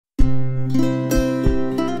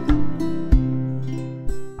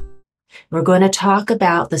We're going to talk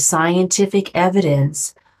about the scientific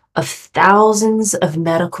evidence of thousands of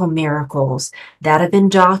medical miracles that have been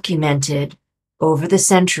documented over the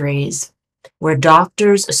centuries, where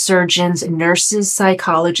doctors, surgeons, nurses,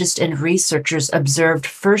 psychologists, and researchers observed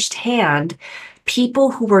firsthand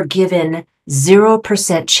people who were given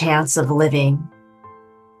 0% chance of living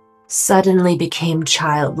suddenly became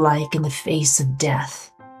childlike in the face of death.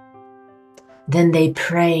 Then they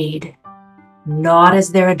prayed, not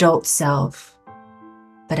as their adult self,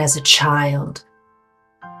 but as a child.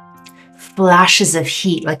 Flashes of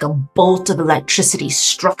heat like a bolt of electricity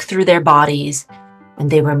struck through their bodies, and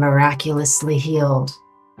they were miraculously healed.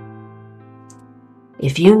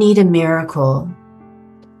 If you need a miracle,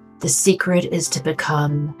 the secret is to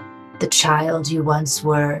become the child you once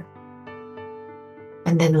were,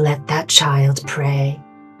 and then let that child pray.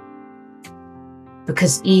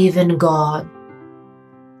 Because even God,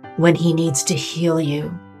 when He needs to heal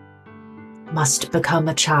you, must become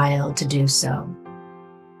a child to do so.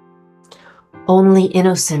 Only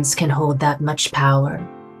innocence can hold that much power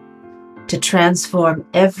to transform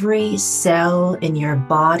every cell in your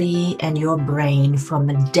body and your brain from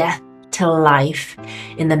death to life.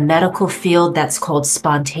 In the medical field, that's called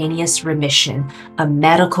spontaneous remission, a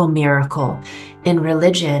medical miracle. In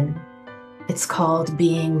religion, it's called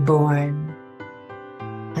being born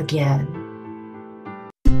again.